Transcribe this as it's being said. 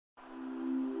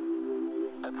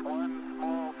That's one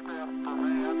small step for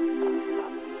man,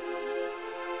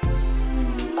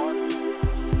 one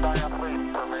giant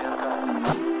leap for mankind.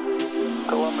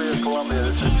 Columbia,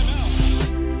 this is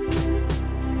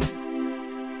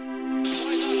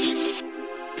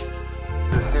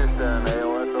Houston,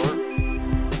 AOS, over.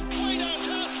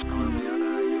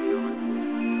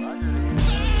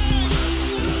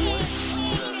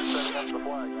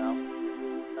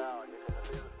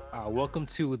 Welcome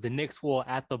to the Knicks Wall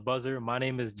at the Buzzer. My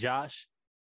name is Josh.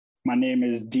 My name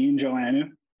is Dean Joannou.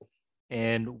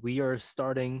 And we are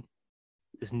starting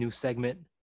this new segment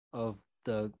of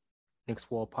the Knicks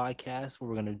Wall podcast where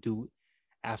we're going to do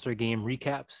after game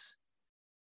recaps.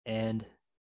 And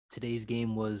today's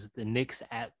game was the Knicks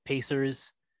at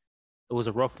Pacers. It was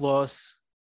a rough loss.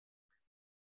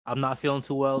 I'm not feeling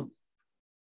too well.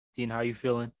 Dean, how are you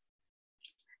feeling?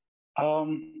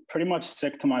 Pretty much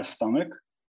sick to my stomach.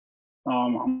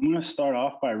 I'm going to start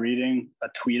off by reading a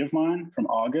tweet of mine from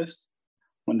August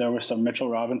when there were some Mitchell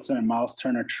Robinson and Miles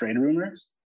Turner trade rumors,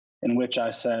 in which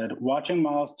I said, watching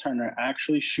Miles Turner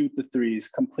actually shoot the threes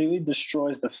completely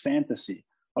destroys the fantasy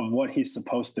of what he's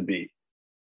supposed to be.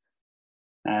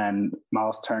 And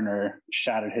Miles Turner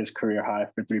shattered his career high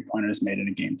for three-pointers made in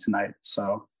a game tonight.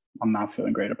 So I'm not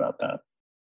feeling great about that.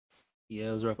 Yeah,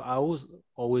 it was rough. I was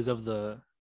always of the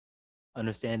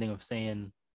understanding of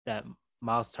saying that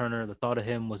Miles Turner, the thought of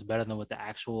him was better than with the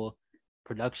actual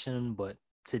production. But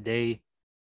today,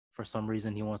 for some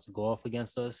reason, he wants to go off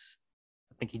against us.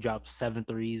 I think he dropped 7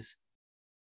 threes,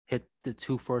 hit the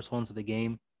 2 first ones of the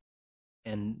game.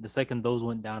 And the second those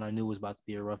went down, I knew it was about to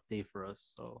be a rough day for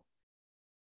us. So,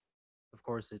 of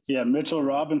course, it's... Yeah, Mitchell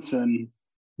Robinson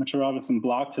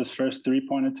blocked his first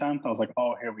three-point attempt. I was like,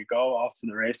 oh, here we go, off to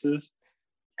the races.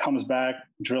 Comes back,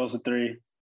 drills a 3,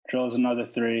 drills another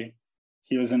 3.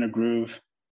 He was in a groove.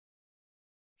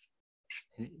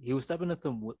 He was stepping at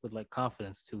them with like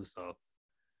confidence too, so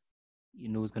you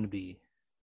knew it was going to be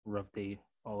a rough day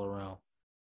all around.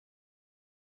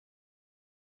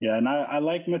 Yeah, and I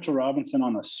like Mitchell Robinson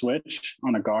on a switch,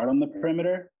 on a guard on the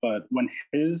perimeter, but when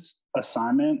his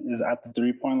assignment is at the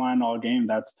three-point line all game,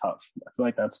 that's tough. I feel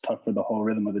like that's tough for the whole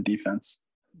rhythm of the defense.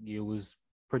 It was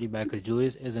pretty bad because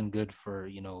Julius isn't good for,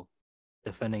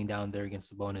 defending down there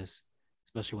against Sabonis,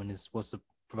 especially when he's supposed to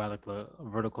provide like a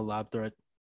vertical lob threat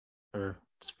or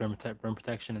rim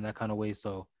protection in that kind of way.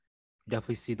 So you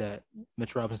definitely see that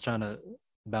Mitch Robinson's trying to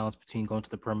balance between going to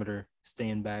the perimeter,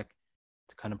 staying back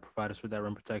to kind of provide us with that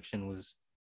rim protection was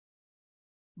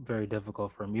very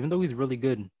difficult for him, even though he's really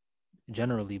good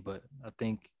generally. But I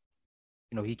think,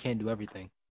 he can't do everything.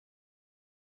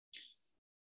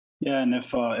 Yeah, and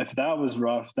if that was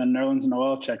rough, then Nerlens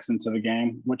Noel checks into the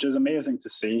game, which is amazing to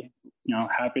see.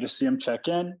 Happy to see him check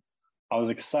in. I was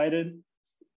excited,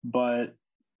 but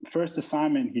first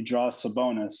assignment, he draws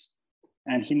Sabonis,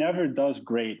 and he never does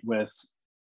great with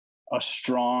a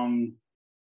strong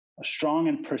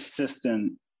and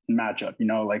persistent matchup.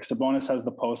 Like Sabonis has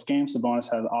the post game,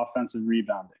 Sabonis has offensive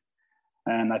rebounding.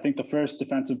 And I think the first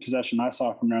defensive possession I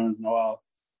saw from Nerlens Noel,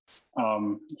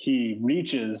 he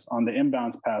reaches on the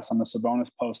inbounds pass on the Sabonis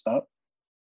post up,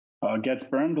 gets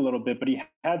burned a little bit, but he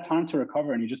had time to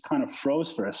recover and he just kind of froze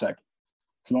for a second.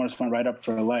 Sabonis went right up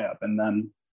for a layup. And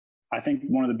then I think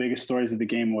one of the biggest stories of the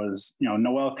game was,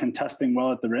 Noel contesting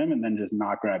well at the rim and then just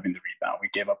not grabbing the rebound. We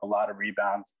gave up a lot of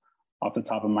rebounds. Off the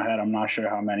top of my head, I'm not sure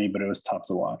how many, but it was tough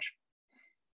to watch.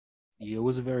 Yeah, it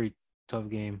was a very tough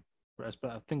game for us,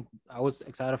 but I think I was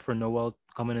excited for Noel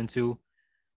coming in too,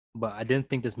 but I didn't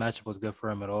think this matchup was good for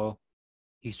him at all.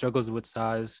 He struggles with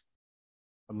size.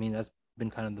 I mean, that's been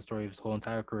kind of the story of his whole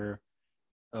entire career.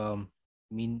 6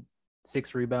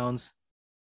 rebounds.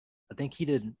 I think he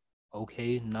did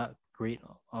okay, not great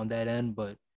on that end,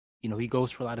 but, he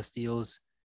goes for a lot of steals.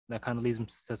 That kind of leaves him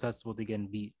susceptible to getting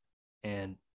beat.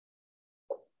 And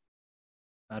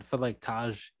I feel like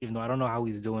Taj, even though I don't know how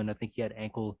he's doing, I think he had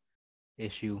ankle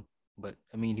issue. But,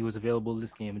 he was available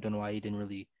this game. I don't know why he didn't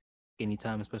really get any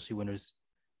time, especially when there's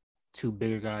 2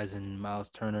 bigger guys in Miles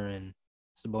Turner and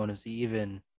Sabonis.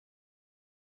 Even,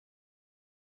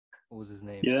 what was his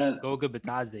name? Yeah. Goga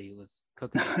Bitadze was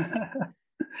cooking. I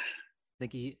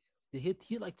think he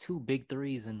hit like 2 big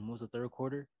threes in what was the third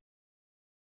quarter.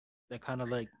 That kind of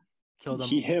like killed him.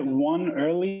 He hit one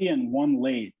early and one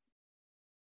late.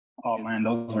 Oh man,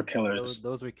 those were killers.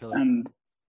 Those were killers. And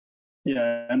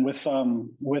yeah, and with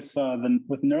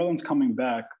Nerlens coming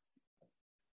back,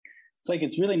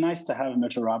 it's really nice to have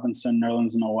Mitchell Robinson,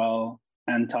 Nerlens Noel,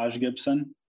 and Taj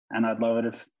Gibson. And I'd love it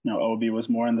if Obi was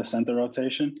more in the center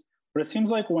rotation. But it seems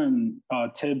like when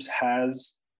Tibbs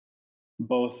has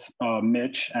both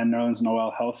Mitch and Nerlens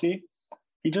Noel healthy,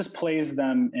 he just plays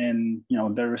them in,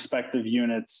 their respective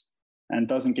units and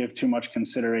doesn't give too much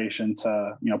consideration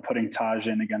to, putting Taj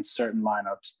in against certain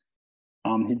lineups.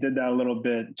 He did that a little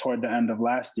bit toward the end of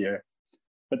last year.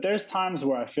 But there's times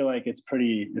where I feel like it's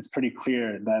pretty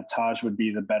clear that Taj would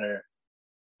be the better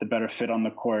fit on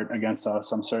the court against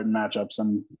some certain matchups,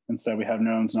 and instead we have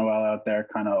Nerlens Noel out there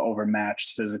kind of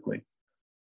overmatched physically.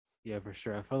 Yeah, for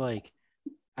sure. I feel like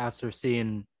after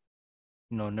seeing,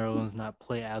 Nerlens not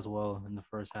play as well in the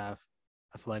first half,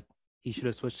 I feel like he should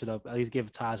have switched it up. At least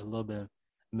give Taj a little bit of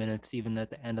minutes, even at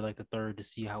the end of like the third, to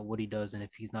see what he does, and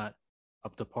if he's not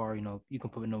up to par, you can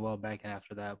put Noel back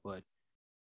after that. But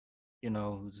it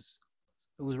was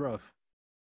rough.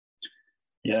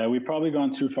 Yeah, we've probably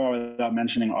gone too far without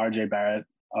mentioning RJ Barrett.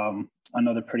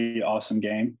 Another pretty awesome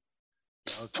game.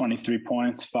 23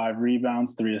 points, 5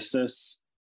 rebounds, 3 assists,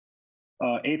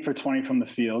 8 for 20 from the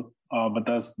field. But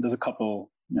there's a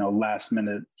couple, last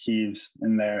minute heaves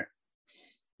in there.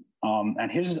 And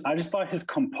I just thought his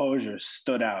composure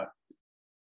stood out,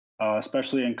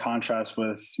 especially in contrast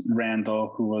with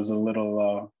Randall, who was a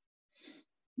little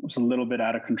bit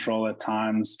out of control at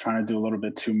times, trying to do a little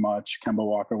bit too much. Kemba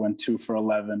Walker went 2 for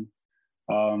 11.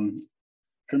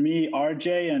 For me,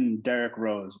 RJ and Derrick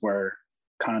Rose were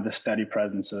kind of the steady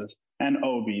presences, and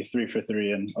Obi 3 for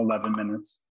 3 in 11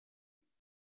 minutes.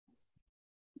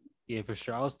 Yeah, for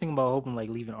sure. I was thinking about hoping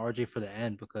leaving RJ for the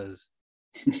end, because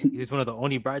he was one of the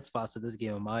only bright spots of this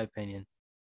game, in my opinion.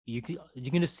 You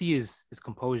can just see his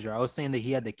composure. I was saying that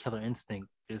he had the killer instinct,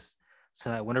 just so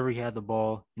that whenever he had the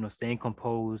ball, staying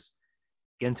composed,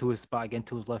 getting to his spot, getting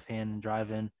to his left hand and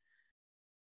driving.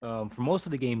 For most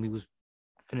of the game, he was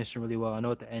finishing really well. I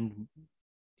know at the end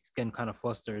he's getting kind of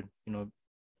flustered,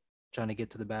 trying to get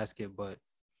to the basket, but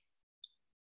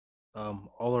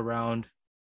all around,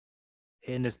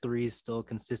 hitting his threes still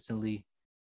consistently.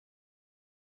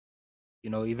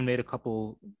 Even made a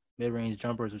couple mid-range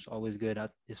jumpers, which is always good.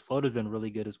 His floater's been really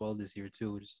good as well this year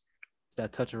too. Just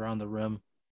that touch around the rim.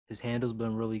 His handle's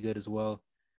been really good as well.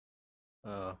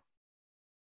 Being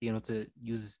able to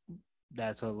use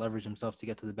that to leverage himself to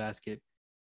get to the basket.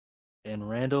 And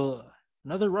Randall,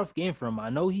 another rough game for him. I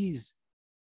don't know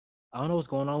what's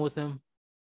going on with him.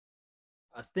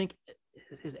 I think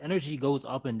his energy goes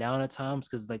up and down at times,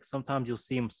 because sometimes you'll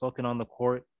see him sulking on the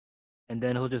court, and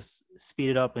then he'll just speed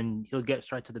it up and he'll get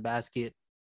straight to the basket.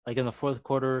 Like in the fourth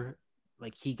quarter,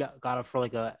 he got up for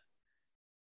a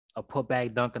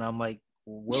putback dunk, and I'm like,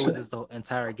 where was this the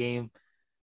entire game?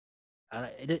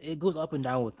 It goes up and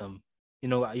down with him.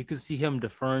 You can see him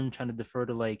trying to defer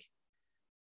to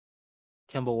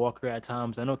Kemba Walker at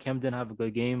times. I know Kem didn't have a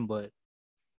good game, but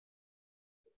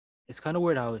it's kind of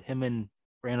weird how him and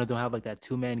Randall don't have that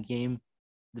 2-man game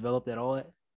developed at all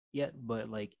yet. But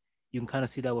you can kind of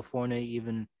see that with Fournier,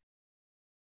 even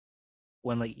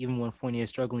when Fournier is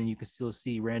struggling, you can still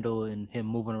see Randall and him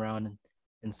moving around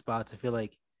in spots. I feel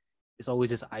like it's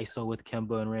always just ISO with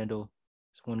Kemba and Randall.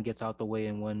 So one gets out the way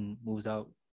and one moves out,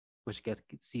 which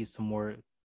sees some more,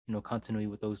 continuity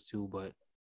with those two. But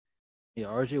yeah,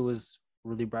 RJ was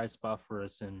really bright spot for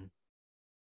us. And,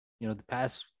 the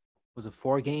past, was it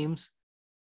 4 games,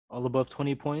 all above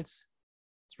 20 points?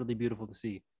 It's really beautiful to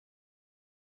see.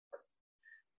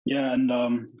 Yeah,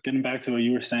 and getting back to what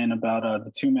you were saying about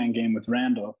the 2-man game with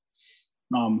Randall,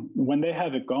 when they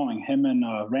have it going, him and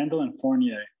Randall and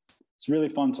Fournier, it's really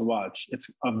fun to watch. It's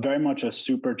very much a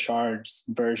supercharged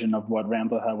version of what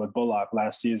Randall had with Bullock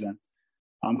last season,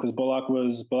 because Bullock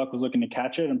was looking to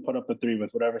catch it and put up a 3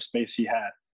 with whatever space he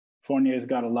had. Fournier's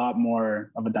got a lot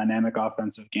more of a dynamic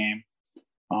offensive game.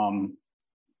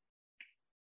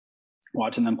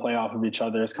 Watching them play off of each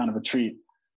other is kind of a treat.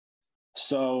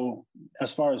 So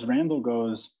as far as Randall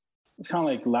goes, it's kind of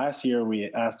like last year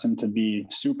we asked him to be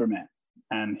Superman,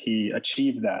 and he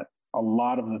achieved that a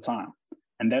lot of the time.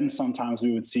 And then sometimes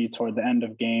we would see toward the end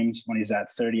of games when he's at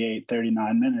 38,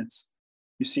 39 minutes,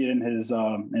 you see it in his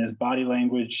body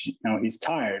language, he's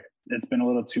tired. It's been a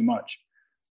little too much.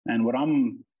 And what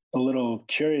I'm a little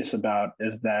curious about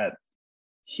is that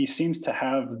he seems to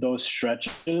have those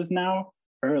stretches now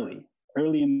early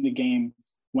in the game,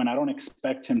 when I don't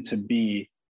expect him to be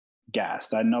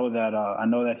gassed. I know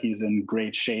that he's in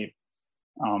great shape.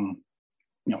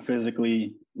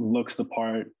 Physically looks the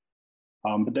part.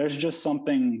 But there's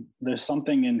something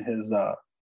in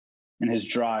his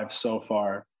drive so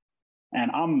far. And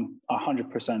I'm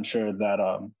 100% sure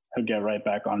that he'll get right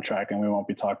back on track, and we won't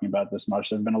be talking about this much.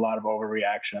 There've been a lot of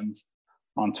overreactions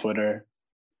on Twitter.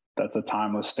 That's a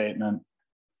timeless statement.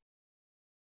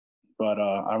 But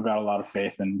I've got a lot of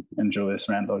faith in Julius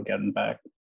Randle getting back.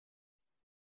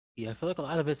 Yeah, I feel like a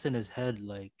lot of it's in his head.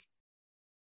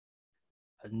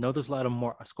 I know there's a lot of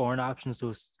more scoring options, so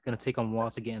it's gonna take him a while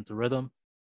to get into rhythm.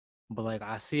 But like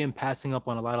I see him passing up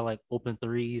on a lot of like open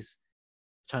threes,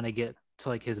 trying to get to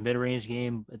like his mid range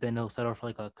game, but then he'll settle for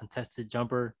like a contested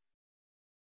jumper.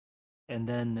 And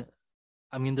then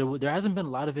I mean there hasn't been a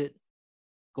lot of it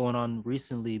going on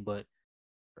recently, but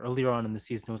earlier on in the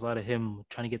season there was a lot of him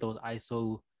trying to get those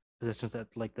ISO positions at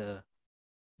like the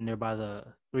nearby the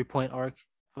 3 point arc.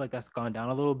 I feel like that's gone down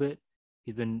a little bit.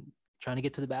 He's been trying to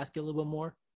get to the basket a little bit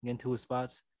more, get into his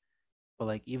spots. But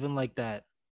like even like that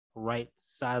right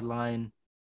sideline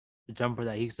jumper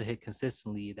that he used to hit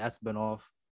consistently, that's been off.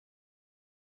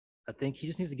 I think he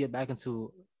just needs to get back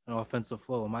into an offensive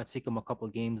flow. It might take him a couple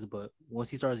of games, but once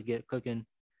he starts to get cooking,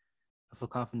 I feel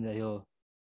confident that he'll,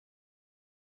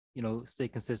 stay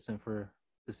consistent for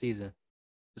the season.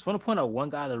 Just want to point out one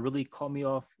guy that really caught me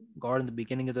off guard in the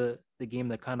beginning of the game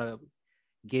that kind of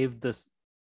gave the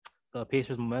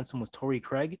Pacers momentum was Torrey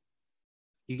Craig.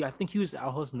 I think he was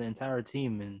out hustling the entire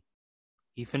team, and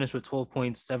he finished with 12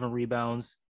 points, 7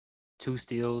 rebounds, 2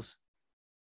 steals.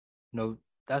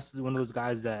 That's one of those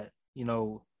guys that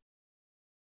you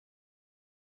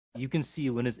can see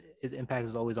when his impact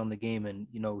is always on the game, and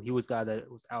he was a guy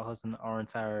that was out hustling our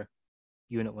entire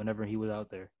unit whenever he was out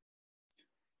there.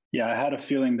 Yeah, I had a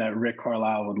feeling that Rick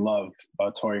Carlisle would love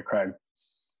Torrey Craig.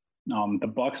 The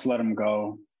Bucks let him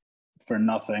go for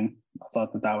nothing. I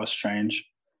thought that was strange.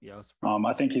 Yeah,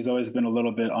 I think he's always been a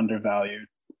little bit undervalued.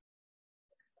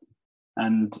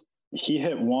 And he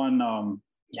hit one.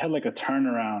 He had like a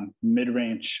turnaround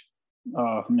mid-range,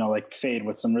 like fade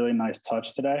with some really nice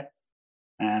touch today.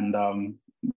 And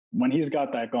when he's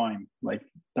got that going, like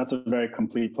that's a very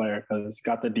complete player because he's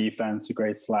got the defense, a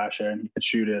great slasher, and he could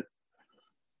shoot it.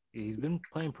 He's been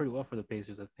playing pretty well for the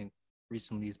Pacers, I think,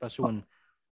 recently, especially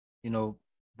when,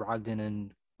 Brogdon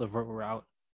and LeVert were out.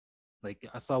 Like,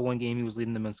 I saw one game he was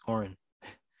leading them in scoring.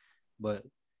 But,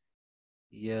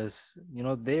 yes,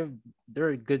 they're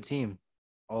a good team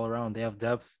all around. They have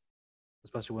depth,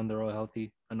 especially when they're all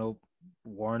healthy. I know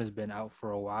Warren has been out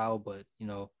for a while, but,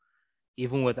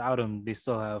 even without him, they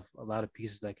still have a lot of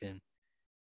pieces that can,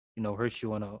 hurt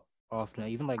you on a off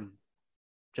night. Even like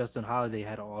Justin Holiday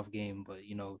had an off game, but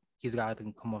he's a guy that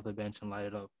can come off the bench and light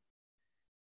it up.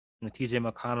 TJ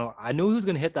McConnell, I knew he was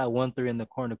gonna hit that 1-3 in the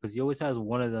corner because he always has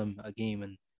one of them a game,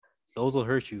 and those will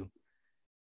hurt you.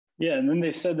 Yeah, and then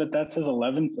they said that that's his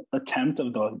 11th attempt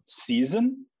of the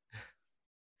season.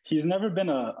 He's never been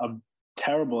a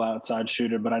terrible outside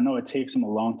shooter, but I know it takes him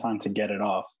a long time to get it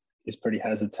off. He's pretty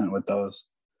hesitant with those.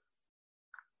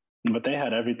 But they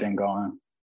had everything going.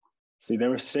 See, they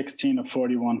were 16 of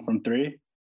 41 from three.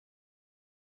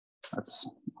 That's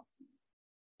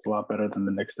a lot better than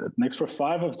the Knicks did. Knicks were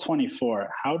 5 of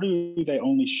 24. How do they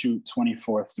only shoot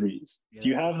 24 threes? Do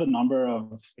you have the number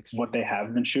of what they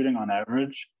have been shooting on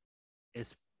average?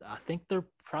 I think they're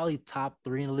probably top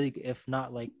 3 in the league, if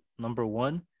not like number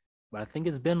 1. But I think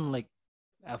it's been like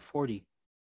at 40,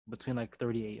 between like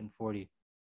 38 and 40. I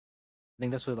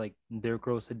think that's what like Derrick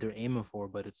Rose said they're aiming for,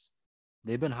 but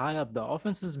they've been high up. The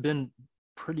offense has been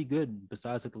pretty good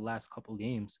besides like the last couple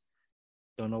games.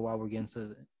 Don't know why we're getting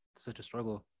such a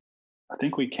struggle. I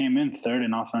think we came in 3rd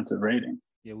in offensive rating.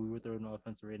 Yeah, we were 3rd in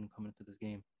offensive rating coming into this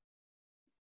game.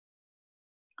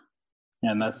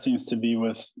 Yeah, and that seems to be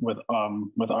with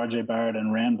RJ Barrett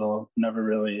and Randall never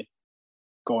really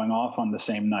going off on the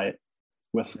same night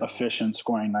with efficient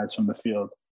scoring nights from the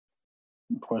field.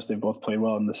 Of course, they both played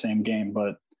well in the same game,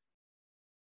 but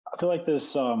I feel like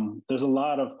there's a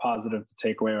lot of positive to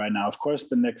take away right now. Of course,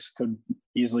 the Knicks could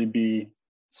easily be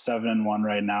 7-1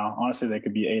 right now. Honestly, they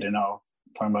could be 8-0.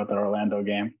 Talking about that Orlando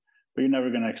game, but you're never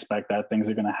going to expect that. Things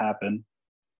are going to happen.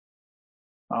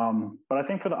 But I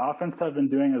think for the offense to have been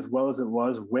doing as well as it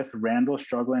was with Randall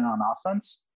struggling on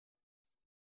offense,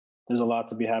 there's a lot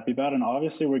to be happy about. And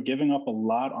obviously, we're giving up a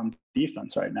lot on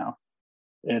defense right now.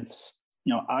 It's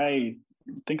I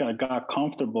think I got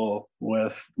comfortable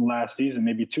with last season,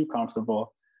 maybe too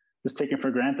comfortable, just taking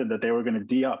for granted that they were going to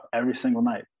D up every single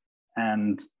night.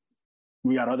 And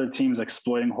we got other teams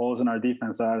exploiting holes in our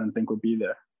defense that I didn't think would be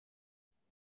there.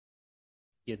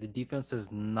 Yeah, the defense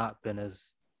has not been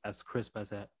as crisp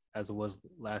as it was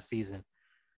last season.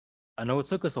 I know it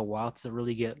took us a while to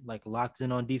really get like locked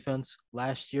in on defense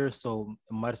last year, so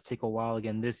it might take a while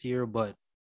again this year, but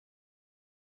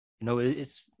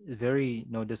it's very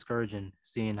discouraging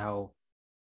seeing how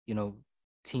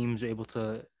teams are able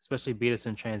to especially beat us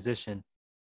in transition.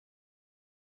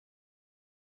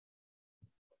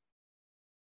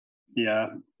 Yeah,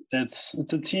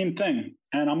 it's a team thing,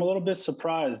 and I'm a little bit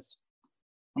surprised.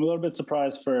 I'm a little bit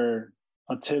surprised for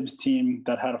a Tibbs team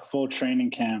that had a full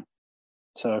training camp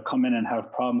to come in and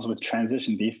have problems with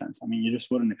transition defense. I mean, you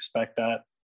just wouldn't expect that,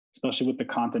 especially with the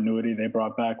continuity they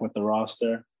brought back with the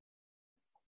roster.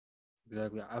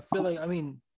 Exactly. I feel like, I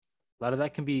mean, a lot of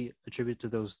that can be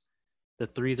attributed to the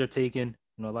threes are taken,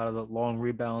 a lot of the long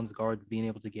rebounds, guards being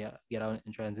able to get out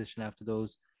in transition after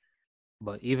those.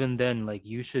 But even then, like,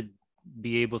 you should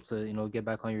be able to, get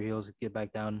back on your heels, get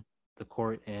back down the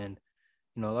court. And,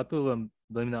 a lot of people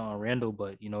blame that on Randall,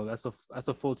 but, that's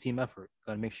a full team effort.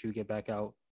 Got to make sure you get back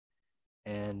out.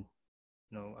 And,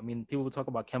 I mean, people will talk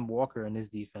about Kemba Walker and his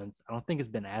defense. I don't think it's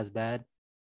been as bad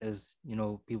as,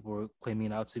 people were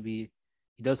claiming it out to be.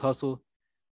 He does hustle.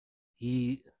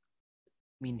 He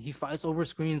fights over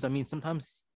screens. I mean,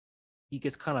 sometimes he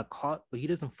gets kind of caught, but he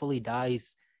doesn't fully die.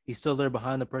 He's still there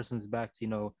behind the person's back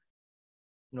to,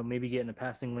 maybe get in a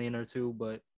passing lane or two,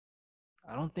 but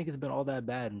I don't think it's been all that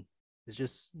bad. It's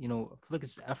just, I feel like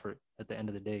it's effort at the end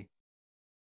of the day.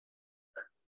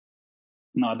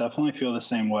 No, I definitely feel the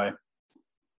same way.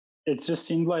 It just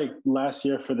seemed like last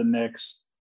year for the Knicks,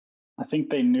 I think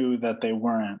they knew that they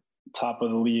weren't top of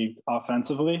the league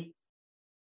offensively,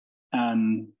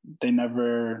 and they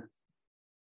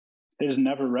just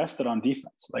never rested on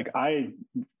defense. Like, I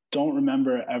don't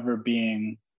remember ever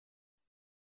being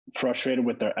frustrated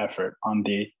with their effort on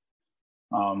D.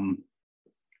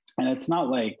 And it's not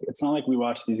like we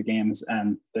watch these games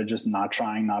and they're just not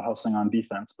trying, not hustling on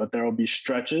defense, but there will be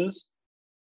stretches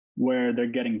where they're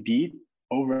getting beat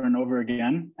over and over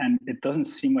again, and it doesn't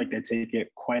seem like they take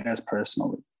it quite as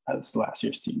personally as last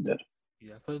year's team did.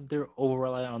 Yeah, I feel like they're over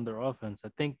reliant on their offense. I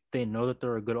think they know that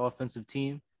they're a good offensive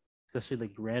team, especially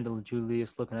like Randall and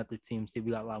Julius looking at their team, see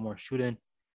we got a lot more shooting.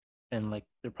 And like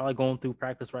they're probably going through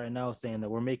practice right now saying that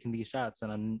we're making these shots.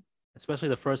 And especially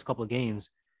the first couple of games,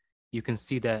 you can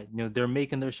see that, they're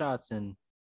making their shots, and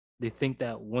they think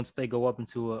that once they go up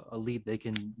into a lead, they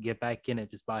can get back in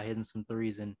it just by hitting some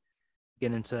threes and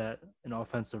get into an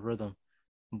offensive rhythm.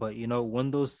 But, when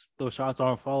those shots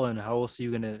aren't falling, how else are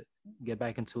you going to get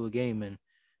back into a game? And,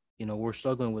 we're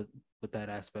struggling with that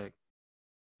aspect.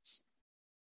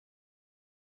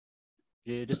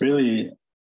 Yeah, just really.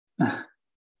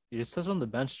 You just touch on the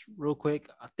bench real quick.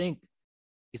 I think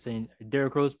you're saying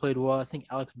Derrick Rose played well. I think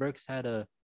Alex Burks had a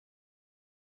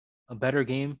better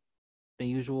game than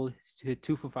usual. He hit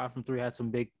 2 for 5 from 3, had some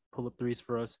big pull-up threes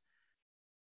for us.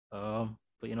 But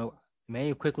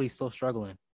Emmanuel quickly still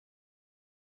struggling.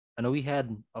 I know he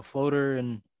had a floater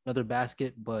and another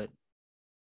basket, but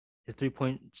his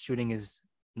 3-point shooting has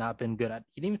not been good.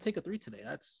 He didn't even take a 3 today.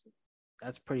 That's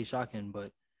pretty shocking.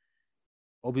 But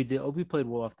Obi played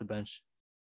well off the bench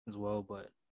as well. But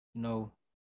I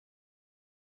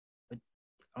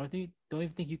don't even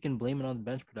think you can blame it on the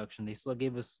bench production. They still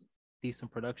gave us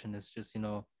decent production. It's just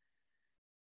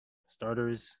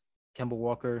starters. Kemba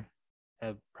Walker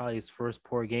had probably his first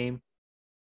poor game.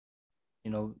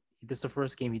 This is the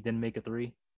first game he didn't make a 3.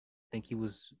 I think he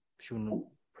was shooting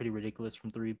pretty ridiculous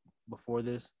from 3 before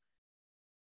this.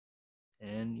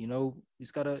 And you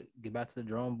just gotta get back to the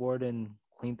drawing board and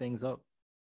clean things up.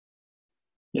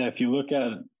 Yeah, if you look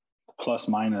at plus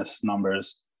minus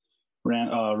numbers,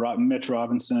 Mitch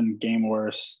Robinson game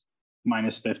worst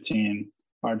 -15,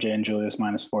 RJ and Julius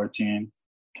 -14,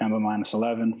 Kemba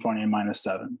 -11, Fournier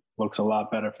 -7. Looks a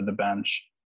lot better for the bench.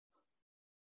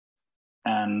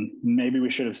 And maybe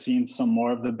we should have seen some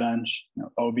more of the bench.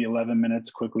 Obi 11 minutes,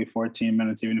 Quickly 14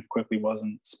 minutes, even if Quickly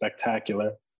wasn't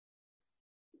spectacular.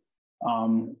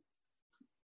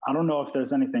 I don't know if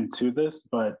there's anything to this,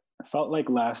 but it felt like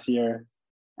last year,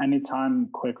 anytime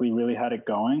Quickly really had it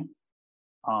going,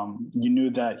 you knew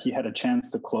that he had a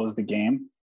chance to close the game.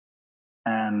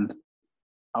 And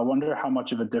I wonder how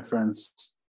much of a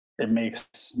difference it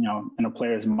makes, in a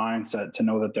player's mindset to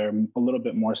know that they're a little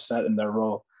bit more set in their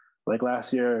role. Like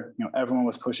last year, everyone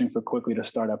was pushing for Quickly to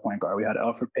start at point guard. We had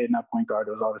Alfred Payton at point guard.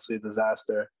 It was obviously a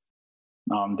disaster.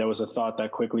 There was a thought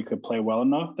that Quickly could play well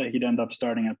enough that he'd end up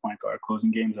starting at point guard, closing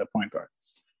games at point guard.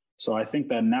 So I think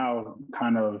that now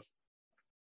kind of,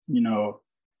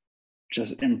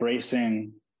 just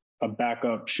embracing a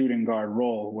backup shooting guard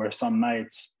role where some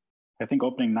nights, I think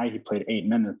opening night, he played 8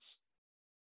 minutes.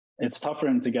 It's tough for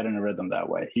him to get in a rhythm that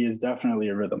way. He is definitely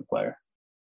a rhythm player.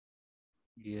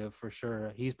 Yeah, for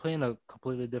sure. He's playing a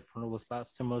completely different role. It's not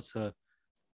similar to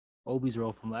Obi's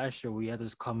role from last year where he had to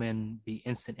just come in, be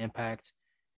instant impact.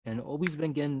 And Obi's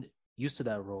been getting used to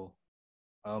that role.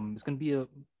 It's going to be a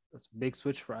big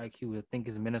switch for IQ. I think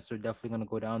his minutes are definitely going to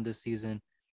go down this season.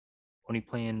 Only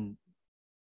playing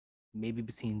maybe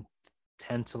between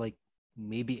 10 to like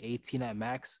maybe 18 at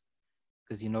max.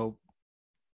 Because,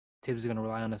 Tibbs is going to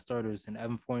rely on the starters. And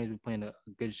Evan Fournier is playing a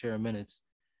good share of minutes.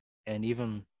 And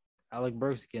even Alec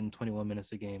Burks getting 21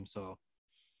 minutes a game. So,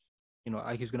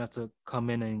 IQ's gonna have to come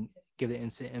in and give the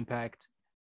instant impact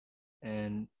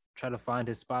and try to find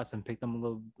his spots and pick them a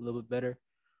little bit better.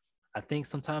 I think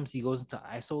sometimes he goes into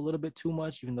ISO a little bit too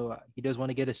much, even though he does want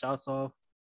to get his shots off.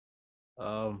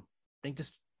 I think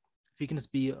just if he can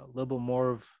just be a little bit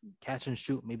more of catch and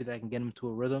shoot, maybe that can get him to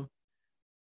a rhythm.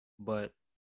 But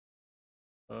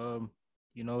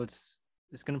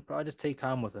it's gonna probably just take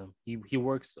time with him. He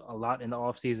works a lot in the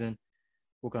off season,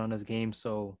 working on his game.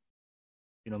 So,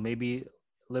 maybe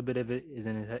a little bit of it is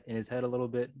in his head a little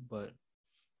bit, but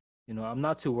I'm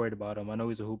not too worried about him. I know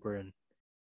he's a hooper and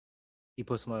he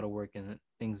puts a lot of work in it.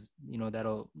 Things,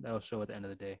 that'll show at the end of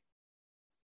the day.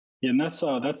 Yeah, and that's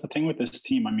the thing with this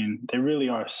team. I mean, they really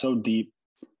are so deep.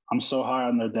 I'm so high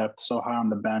on their depth, so high on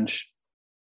the bench.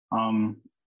 And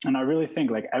I really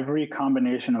think like every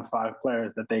combination of 5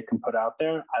 players that they can put out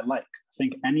there, I like. I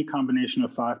think any combination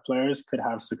of 5 players could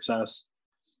have success.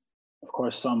 Of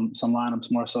course, some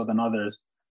lineups more so than others.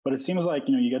 But it seems like,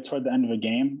 you get toward the end of a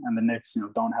game and the Knicks,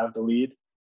 don't have the lead.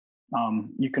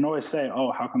 You can always say,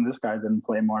 oh, how come this guy didn't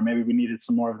play more? Maybe we needed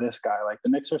some more of this guy. Like the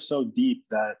Knicks are so deep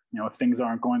that, if things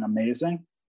aren't going amazing,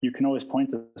 you can always point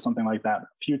to something like that. A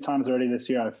few times already this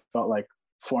year, I felt like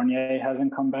Fournier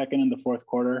hasn't come back in the fourth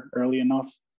quarter early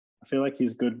enough. I feel like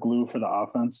he's good glue for the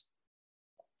offense.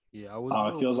 Yeah,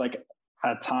 it feels like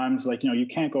at times, like, you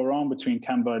can't go wrong between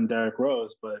Kemba and Derrick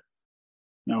Rose, but,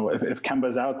 if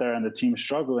Kemba's out there and the team's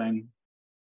struggling,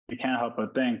 you can't help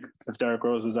but think if Derrick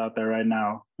Rose was out there right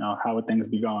now, how would things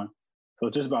be going? So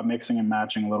it's just about mixing and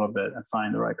matching a little bit and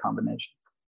finding the right combination.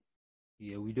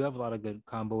 Yeah, we do have a lot of good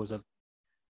combos.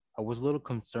 I was a little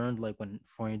concerned, like when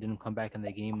Fournier didn't come back in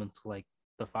the game until like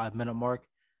the 5-minute mark.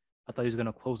 I thought he was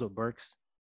gonna close up Burks,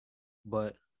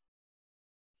 but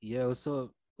yeah, it was an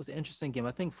interesting game.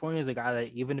 I think Fournier is a guy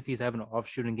that even if he's having an off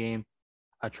shooting game,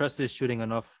 I trust his shooting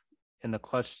enough in the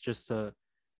clutch just to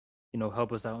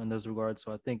help us out in those regards.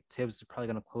 So I think Tibbs is probably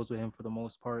gonna close with him for the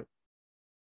most part.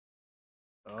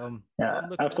 Yeah,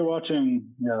 after watching,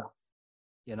 yeah.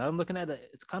 Yeah, now I'm looking at it.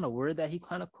 It's kind of weird that he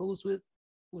kind of closed with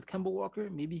Kemba Walker.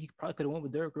 Maybe he probably could have went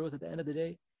with Derrick Rose at the end of the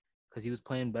day because he was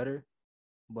playing better.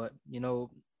 But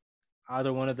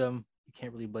either one of them, you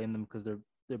can't really blame them because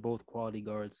they're both quality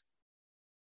guards.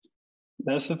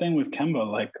 That's the thing with Kemba.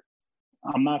 Like,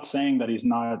 I'm not saying that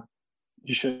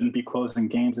he shouldn't be closing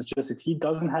games. It's just if he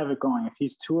doesn't have it going, if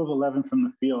he's 2 of 11 from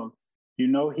the field,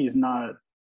 he's not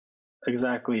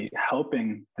exactly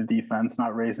helping the defense,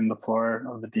 not raising the floor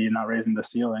of the D, not raising the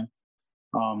ceiling.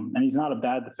 And he's not a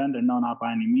bad defender, no, not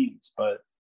by any means. But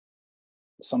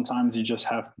sometimes you just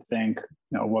have to think,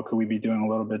 what could we be doing a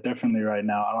little bit differently right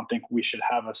now? I don't think we should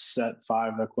have a set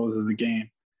 5 that closes the game.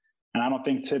 And I don't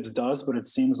think Tibbs does, but it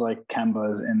seems like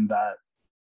Kemba is in that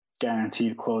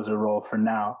guaranteed closer role for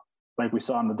now. Like we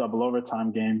saw in the double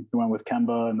overtime game, he went with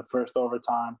Kemba in the first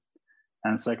overtime,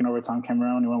 and second overtime came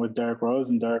around, he went with Derrick Rose,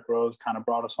 and Derrick Rose kind of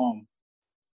brought us home.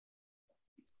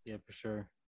 Yeah, for sure.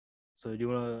 So do you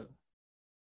want to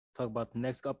talk about the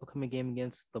next upcoming game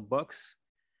against the Bucks?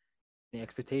 Any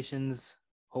expectations,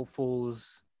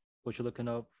 hopefuls, what you're looking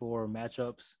up for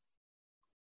matchups?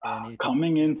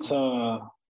 Coming into a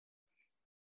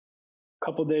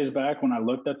couple days back when I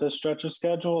looked at this stretch of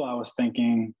schedule, I was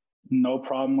thinking no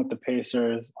problem with the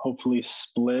Pacers, hopefully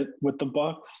split with the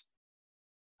Bucks.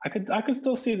 I could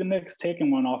still see the Knicks taking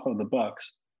one off of the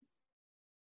Bucks.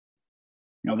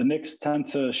 The Knicks tend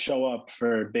to show up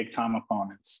for big time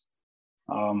opponents.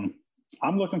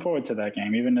 I'm looking forward to that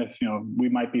game, even if we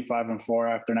might be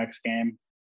 5-4 after next game.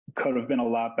 Could have been a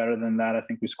lot better than that. I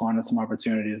think we squandered some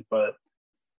opportunities, but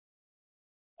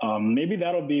maybe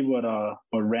that'll be what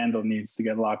Randall needs to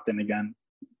get locked in again.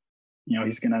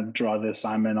 He's going to draw the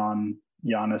assignment on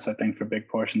Giannis, I think, for big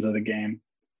portions of the game.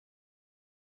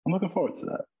 I'm looking forward to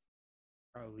that.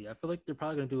 Probably. I feel like they're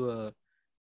probably going to do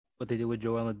what they did with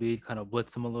Joel Embiid, kind of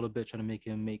blitz him a little bit, trying to make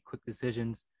him make quick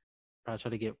decisions. Probably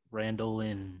try to get Randall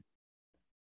and,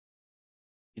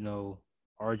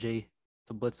 RJ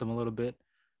to blitz him a little bit.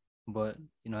 But,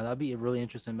 that'd be a really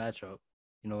interesting matchup.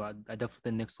 I definitely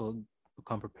think Knicks will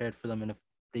become prepared for them. And if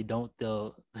they don't,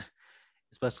 they'll,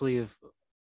 especially if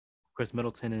Chris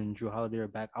Middleton and Drew Holiday are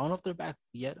back. I don't know if they're back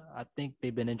yet. I think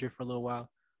they've been injured for a little while.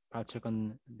 Probably check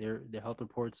on their health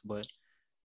reports. But,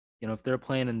 if they're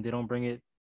playing and they don't bring it,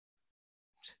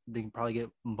 they can probably get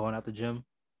blown out the gym.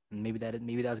 And maybe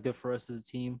that's good for us as a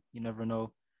team. You never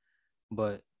know.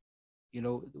 But,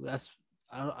 that's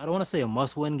I don't want to say a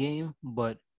must-win game,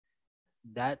 but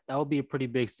that would be a pretty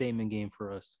big statement game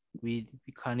for us. We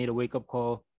kind of need a wake-up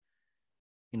call.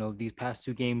 These past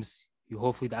 2 games,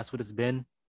 hopefully that's what it's been.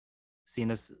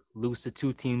 Seeing us lose to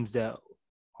 2 teams that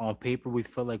on paper we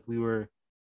felt like we were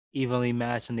evenly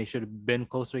matched and they should have been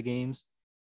closer games.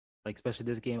 Like especially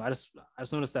this game, I just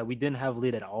noticed that we didn't have a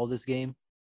lead at all this game.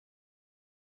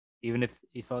 Even if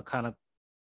it felt kind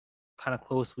of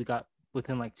close, we got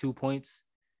within like 2 points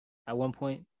at one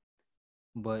point,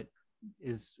 but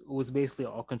it was basically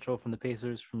all control from the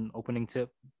Pacers from opening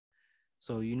tip.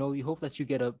 So you hope that you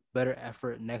get a better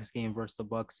effort next game versus the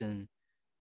Bucks, and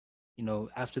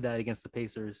after that against the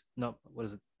Pacers. No, what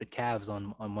is it? The Cavs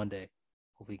on Monday.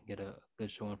 Hopefully, we can get a good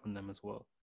showing from them as well.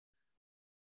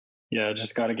 Yeah,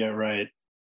 just got to get right.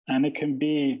 And it can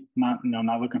be not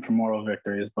looking for moral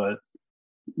victories, but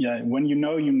yeah, when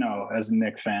as a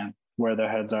Knicks fan, where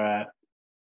their heads are at.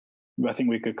 I think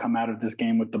we could come out of this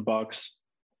game with the Bucks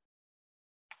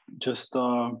just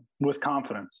with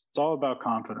confidence. It's all about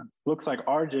confidence. Looks like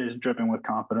RJ is dripping with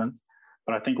confidence,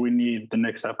 but I think we need the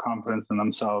Knicks to have confidence in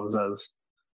themselves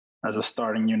as a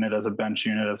starting unit, as a bench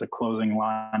unit, as a closing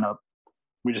lineup.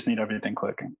 We just need everything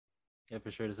clicking. Yeah,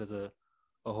 for sure. Just as a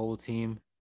whole team,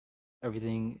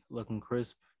 everything looking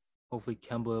crisp. Hopefully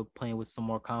Kemba playing with some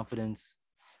more confidence.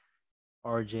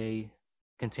 RJ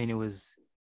continue his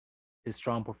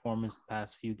strong performance the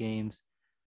past few games.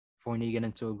 Fournier get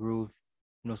into a groove,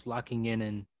 it's locking in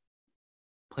and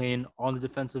playing on the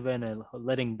defensive end and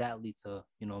letting that lead to,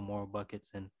 more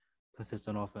buckets and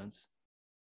consistent offense.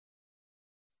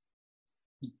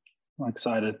 I'm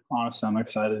excited. Honestly, I'm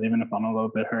excited, even if I'm a little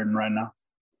bit hurting right now.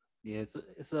 Yeah,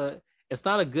 it's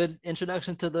not a good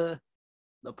introduction to the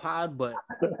pod, but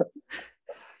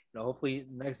hopefully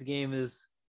next game is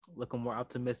looking more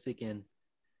optimistic and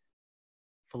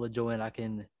full of joy, and I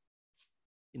can,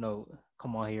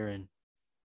 come on here and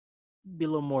be a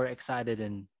little more excited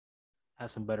and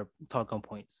have some better talking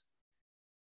points.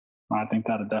 I think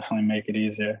that'll definitely make it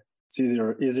easier. It's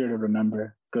easier to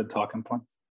remember good talking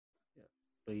points. Yeah.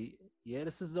 But yeah,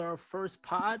 this is our first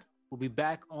pod. We'll be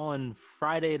back on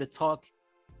Friday to talk.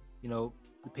 The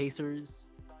Pacers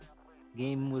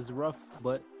game was rough,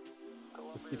 but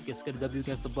let's get a W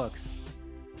against the Bucks.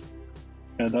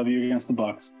 Let's get a W against the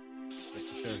Bucks. Yeah, for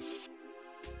sure.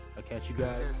 I'll catch you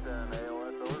guys.